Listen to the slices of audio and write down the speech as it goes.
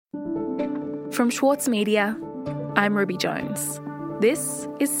From Schwartz Media, I'm Ruby Jones. This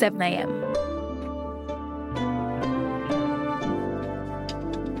is 7am.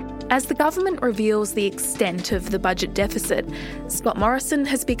 As the government reveals the extent of the budget deficit, Scott Morrison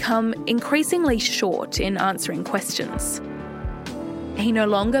has become increasingly short in answering questions. He no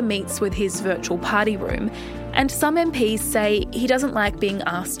longer meets with his virtual party room, and some MPs say he doesn't like being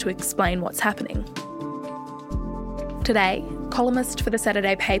asked to explain what's happening. Today, columnist for the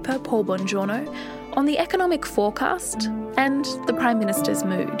Saturday paper, Paul Bongiorno, on the economic forecast and the Prime Minister's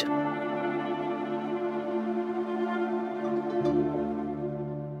mood.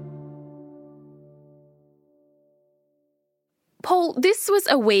 Paul, this was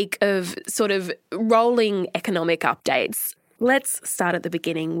a week of sort of rolling economic updates. Let's start at the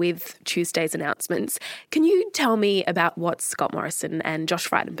beginning with Tuesday's announcements. Can you tell me about what Scott Morrison and Josh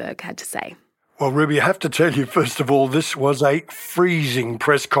Frydenberg had to say? Well, Ruby, I have to tell you, first of all, this was a freezing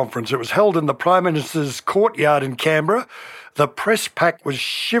press conference. It was held in the Prime Minister's courtyard in Canberra. The press pack was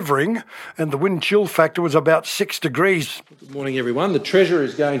shivering and the wind chill factor was about 6 degrees. Good morning, everyone. The Treasurer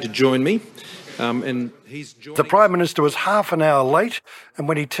is going to join me. The Prime Minister was half an hour late, and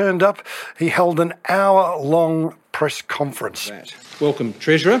when he turned up, he held an hour-long press conference. Welcome,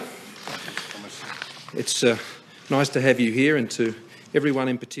 Treasurer. It's nice to have you here, and to everyone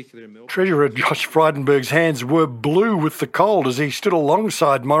in particular in Melbourne. Treasurer Josh Frydenberg's hands were blue with the cold as he stood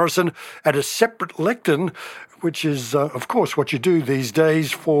alongside Morrison at a separate lectern, which is, of course, what you do these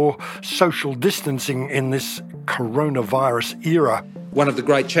days for social distancing in this coronavirus era. One of the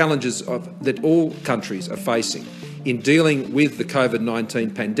great challenges that all countries are facing in dealing with the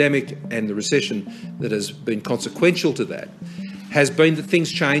COVID-19 pandemic and the recession that has been consequential to that has been that things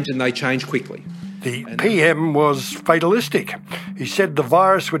change and they change quickly. The PM was fatalistic. He said the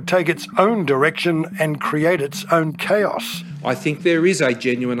virus would take its own direction and create its own chaos. I think there is a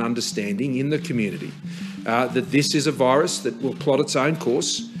genuine understanding in the community that this is a virus that will plot its own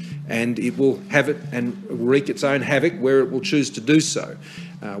course and it will have it and wreak its own havoc where it will choose to do so.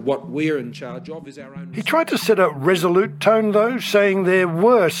 What we're in charge of is our own... He tried to set a resolute tone, though, saying there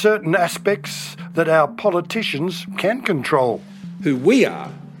were certain aspects that our politicians can control. Who we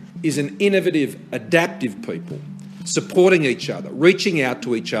are is an innovative, adaptive people, supporting each other, reaching out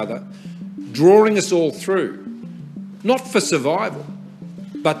to each other, drawing us all through, not for survival,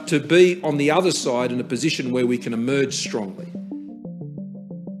 but to be on the other side in a position where we can emerge strongly.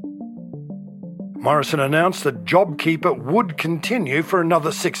 Morrison announced that JobKeeper would continue for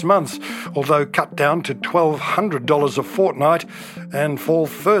another 6 months, although cut down to $1,200 a fortnight and fall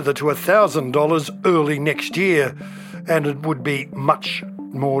further to $1,000 early next year. And it would be much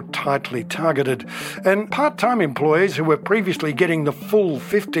more tightly targeted. And part-time employees who were previously getting the full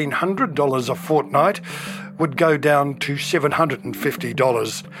 $1,500 a fortnight would go down to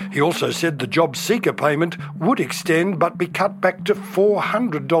 $750. He also said the job seeker payment would extend but be cut back to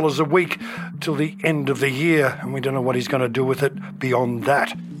 $400 a week till the end of the year, and we don't know what he's going to do with it beyond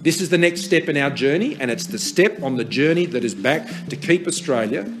that. This is the next step in our journey, and it's the step on the journey that is back to keep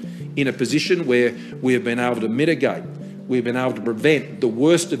Australia in a position where we have been able to mitigate, we've been able to prevent the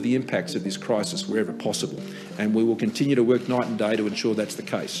worst of the impacts of this crisis wherever possible, and we will continue to work night and day to ensure that's the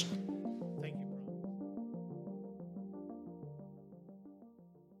case.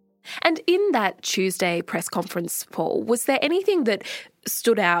 And in that Tuesday press conference, Paul, was there anything that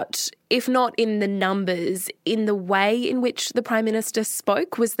stood out, if not in the numbers, in the way in which the Prime Minister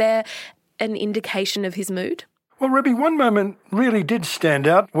spoke? Was there an indication of his mood? Well, Ruby, one moment really did stand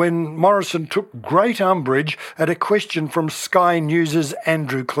out when Morrison took great umbrage at a question from Sky News'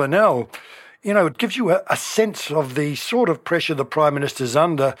 Andrew Clennell. You know, it gives you a sense of the sort of pressure the Prime Minister's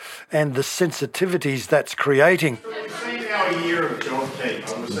under and the sensitivities that's creating. We're seeing now a year of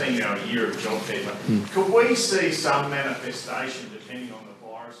JobKeeper. Could we see some manifestation depending on the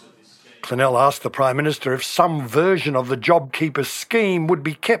virus of this scheme? Clennell asked the Prime Minister if some version of the JobKeeper scheme would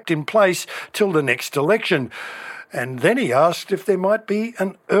be kept in place till the next election. And then he asked if there might be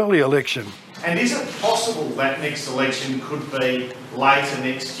an early election. And is it possible that next election could be later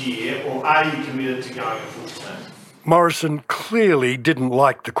next year, or are you committed to going a full term? Morrison clearly didn't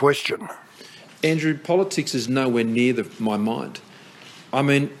like the question. Andrew, politics is nowhere near my mind. I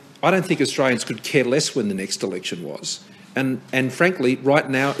mean, I don't think Australians could care less when the next election was. And frankly, right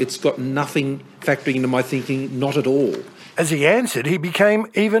now, it's got nothing factoring into my thinking, not at all. As he answered, he became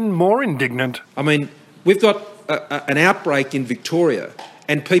even more indignant. I mean, we've got an outbreak in Victoria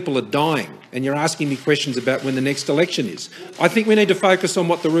and people are dying, and you're asking me questions about when the next election is. I think we need to focus on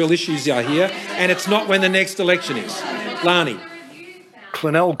what the real issues are here, and it's not when the next election is. Lani.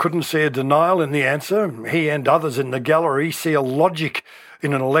 Clennell couldn't see a denial in the answer. He and others in the gallery see a logic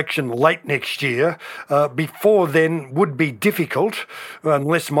in an election late next year. Before then would be difficult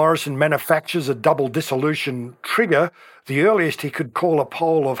unless Morrison manufactures a double dissolution trigger. The earliest he could call a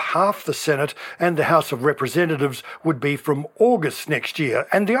poll of half the Senate and the House of Representatives would be from August next year.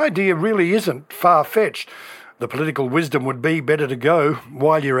 And the idea really isn't far-fetched. The political wisdom would be better to go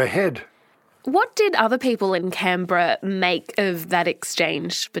while you're ahead. What did other people in Canberra make of that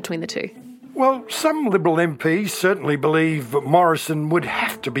exchange between the two? Well, some Liberal MPs certainly believe Morrison would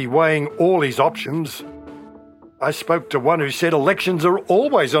have to be weighing all his options. I spoke to one who said elections are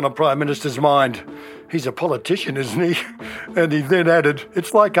always on a Prime Minister's mind. He's a politician, isn't he? And he then added,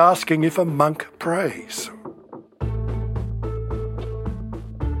 it's like asking if a monk prays.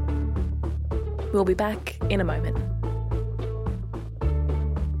 We'll be back in a moment.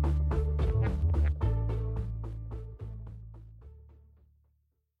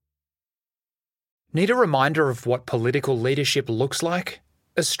 Need a reminder of what political leadership looks like?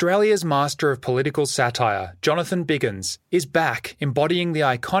 Australia's master of political satire, Jonathan Biggins, is back embodying the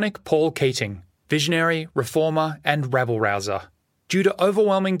iconic Paul Keating, visionary, reformer and rabble-rouser. Due to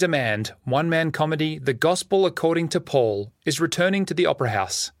overwhelming demand, one-man comedy The Gospel According to Paul is returning to the Opera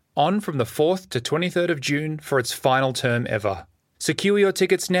House, on from the 4th to 23rd of June for its final term ever. Secure your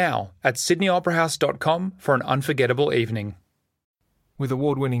tickets now at sydneyoperahouse.com for an unforgettable evening. With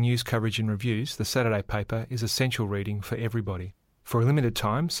award-winning news coverage and reviews, The Saturday Paper is essential reading for everybody. For a limited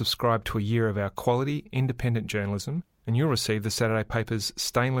time, subscribe to a year of our quality, independent journalism, and you'll receive The Saturday Paper's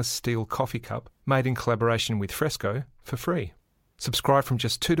stainless steel coffee cup, made in collaboration with Fresco, for free. Subscribe from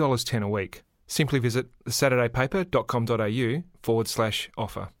just $2.10 a week. Simply visit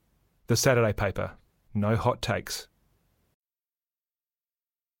thesaturdaypaper.com.au/offer. The Saturday Paper. No hot takes.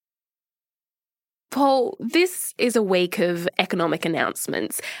 Paul, this is a week of economic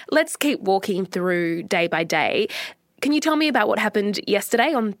announcements. Let's keep walking through day by day. Can you tell me about what happened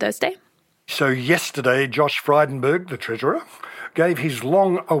yesterday on Thursday? So yesterday, Josh Frydenberg, the Treasurer, gave his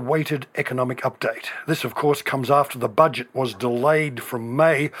long-awaited economic update. This, of course, comes after the budget was delayed from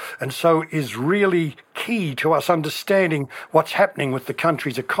May and so is really key to us understanding what's happening with the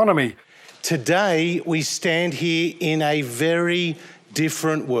country's economy. Today, we stand here in a very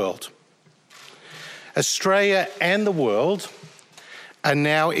different world. Australia and the world are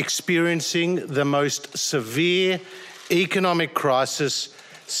now experiencing the most severe economic crisis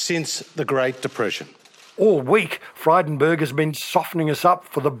since the Great Depression. All week, Frydenberg has been softening us up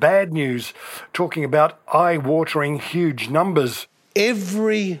for the bad news, talking about eye-watering huge numbers.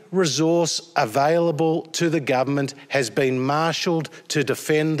 Every resource available to the government has been marshalled to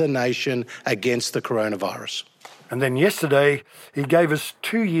defend the nation against the coronavirus. And then yesterday, he gave us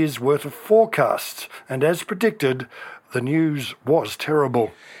 2 years' worth of forecasts, and as predicted, the news was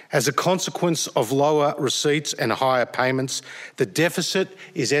terrible. As a consequence of lower receipts and higher payments, the deficit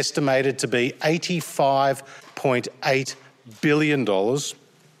is estimated to be $85.8 billion, or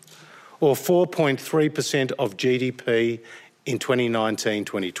 4.3% of GDP in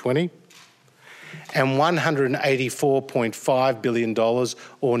 2019-2020, and $184.5 billion,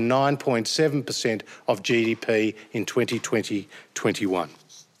 or 9.7% of GDP in 2020-21.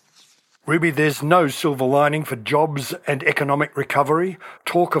 Ruby, there's no silver lining for jobs and economic recovery.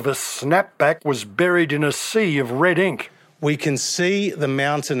 Talk of a snapback was buried in a sea of red ink. We can see the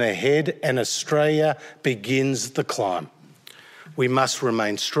mountain ahead and Australia begins the climb. We must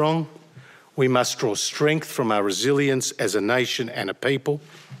remain strong. We must draw strength from our resilience as a nation and a people.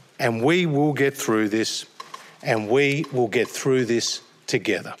 And we will get through this, and we will get through this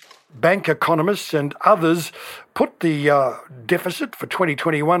together. Bank economists and others put the deficit for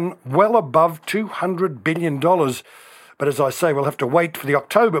 2021 well above $200 billion. But as I say, we'll have to wait for the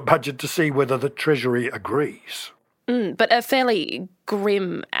October budget to see whether the Treasury agrees. But a fairly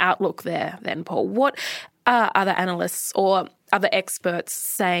grim outlook there then, Paul. What are other analysts or other experts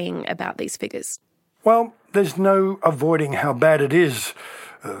saying about these figures? Well, there's no avoiding how bad it is.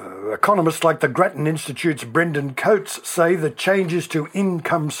 Economists like the Grattan Institute's Brendan Coates say the changes to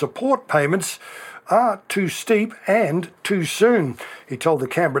income support payments are too steep and too soon. He told the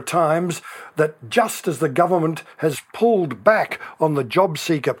Canberra Times that just as the government has pulled back on the job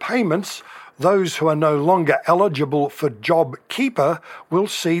seeker payments, those who are no longer eligible for JobKeeper will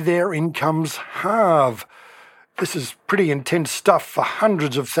see their incomes halve. This is pretty intense stuff for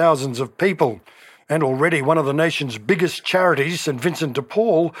hundreds of thousands of people. And already one of the nation's biggest charities, St Vincent de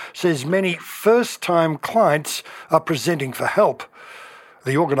Paul, says many first-time clients are presenting for help.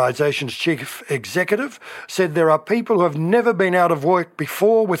 The organisation's chief executive said there are people who have never been out of work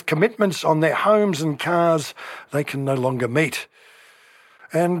before with commitments on their homes and cars they can no longer meet.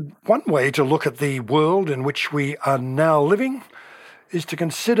 And one way to look at the world in which we are now living is to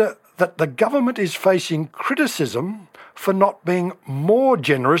consider that the government is facing criticism for not being more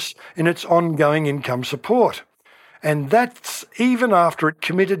generous in its ongoing income support. And that's even after it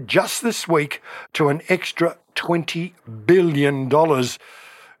committed just this week to an extra $20 billion.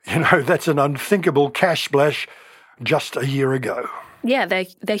 You know, that's an unthinkable cash splash just a year ago. Yeah,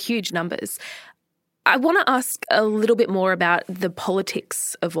 they're huge numbers. I want to ask a little bit more about the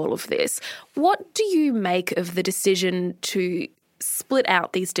politics of all of this. What do you make of the decision to split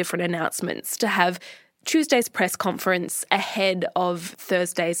out these different announcements, to have Tuesday's press conference ahead of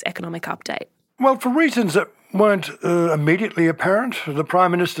Thursday's economic update? Well, for reasons that weren't immediately apparent, the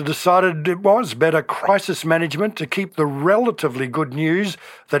Prime Minister decided it was better crisis management to keep the relatively good news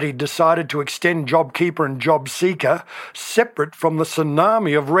that he decided to extend JobKeeper and JobSeeker separate from the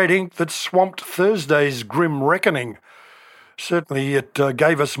tsunami of red ink that swamped Thursday's grim reckoning. Certainly it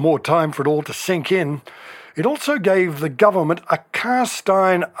gave us more time for it all to sink in. It also gave the government a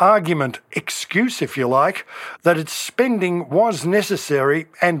cast-iron argument, excuse if you like, that its spending was necessary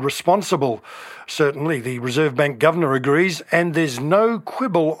and responsible. Certainly the Reserve Bank Governor agrees, and there's no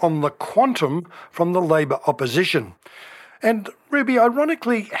quibble on the quantum from the Labor opposition. And, Ruby,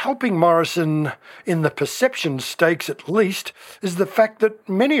 ironically, helping Morrison in the perception stakes at least is the fact that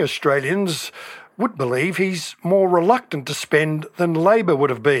many Australians would believe he's more reluctant to spend than Labor would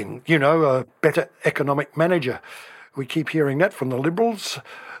have been. You know, a better economic manager. We keep hearing that from the Liberals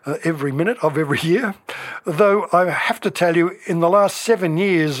every minute of every year. Though I have to tell you, in the last 7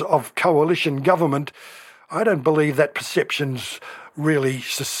 years of coalition government, I don't believe that perception's really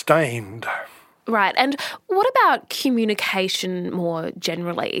sustained. Right. And what about communication more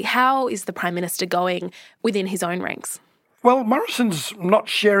generally? How is the Prime Minister going within his own ranks? Well, Morrison's not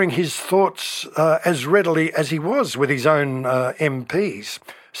sharing his thoughts as readily as he was with his own MPs.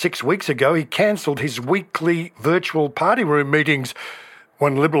 6 weeks ago, he cancelled his weekly virtual party room meetings.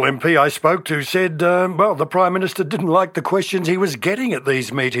 One Liberal MP I spoke to said, the Prime Minister didn't like the questions he was getting at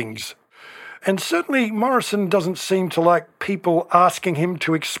these meetings. And certainly Morrison doesn't seem to like people asking him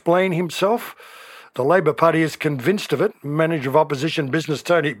to explain himself. The Labor Party is convinced of it. Manager of Opposition Business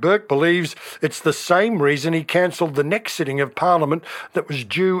Tony Burke believes it's the same reason he cancelled the next sitting of Parliament that was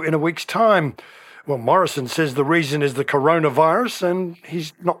due in a week's time. Well, Morrison says the reason is the coronavirus and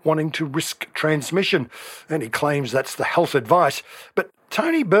he's not wanting to risk transmission, and he claims that's the health advice. But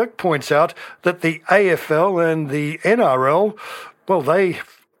Tony Burke points out that the AFL and the NRL, well, they've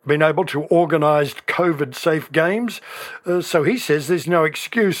been able to organise COVID-safe games, so he says there's no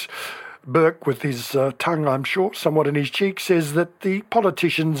excuse. Burke, with his tongue, I'm sure, somewhat in his cheek, says that the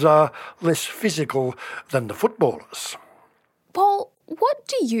politicians are less physical than the footballers. Paul, what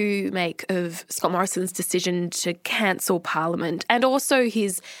do you make of Scott Morrison's decision to cancel Parliament and also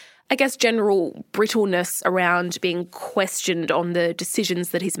his, I guess, general brittleness around being questioned on the decisions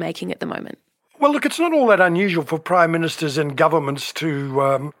that he's making at the moment? Well, look, it's not all that unusual for prime ministers and governments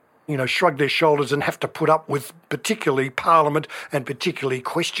to shrug their shoulders and have to put up with particularly Parliament and particularly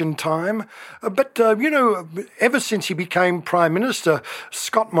question time. But ever since he became Prime Minister,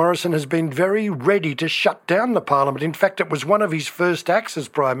 Scott Morrison has been very ready to shut down the Parliament. In fact, it was one of his first acts as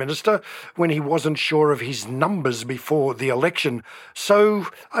Prime Minister when he wasn't sure of his numbers before the election. So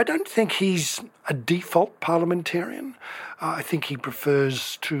I don't think he's a default parliamentarian. I think he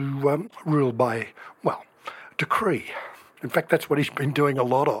prefers to rule by, decree. In fact, that's what he's been doing a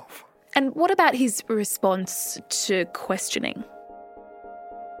lot of. And what about his response to questioning?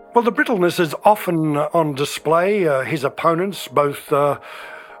 Well, the brittleness is often on display. His opponents, both the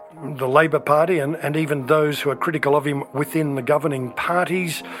Labor Party and even those who are critical of him within the governing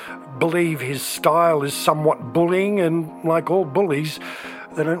parties, believe his style is somewhat bullying, and like all bullies,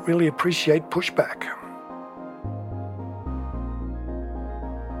 they don't really appreciate pushback.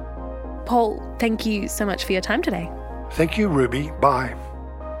 Paul, thank you so much for your time today. Thank you, Ruby. Bye.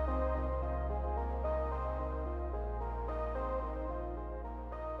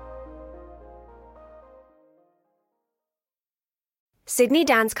 Sydney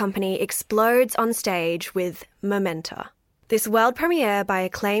Dance Company explodes on stage with Momenta. This world premiere by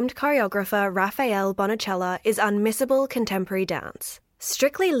acclaimed choreographer Raphael Bonacella is unmissable contemporary dance.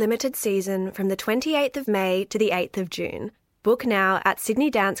 Strictly limited season from the 28th of May to the 8th of June. Book now at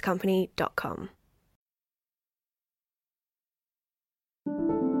sydneydancecompany.com.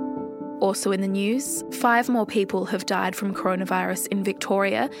 Also in the news, 5 more people have died from coronavirus in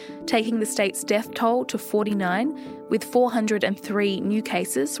Victoria, taking the state's death toll to 49, with 403 new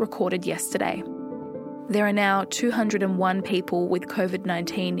cases recorded yesterday. There are now 201 people with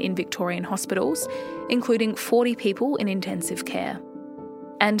COVID-19 in Victorian hospitals, including 40 people in intensive care.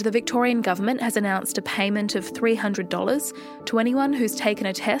 And the Victorian Government has announced a payment of $300 to anyone who's taken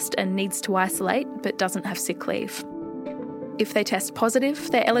a test and needs to isolate but doesn't have sick leave. If they test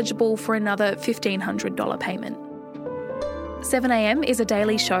positive, they're eligible for another $1,500 payment. 7am is a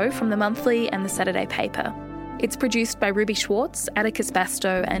daily show from The Monthly and The Saturday Paper. It's produced by Ruby Schwartz, Atticus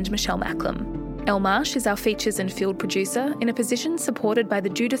Bastow and Michelle Macklem. Elle Marsh is our features and field producer in a position supported by the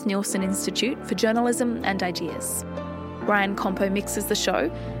Judith Neilson Institute for Journalism and Ideas. Brian Compo mixes the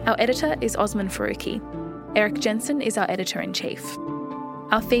show. Our editor is Osman Faruqi. Eric Jensen is our editor-in-chief.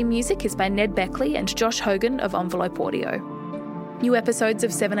 Our theme music is by Ned Beckley and Josh Hogan of Envelope Audio. New episodes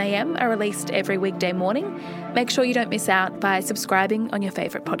of 7am are released every weekday morning. Make sure you don't miss out by subscribing on your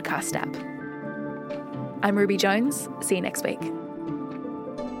favourite podcast app. I'm Ruby Jones. See you next week.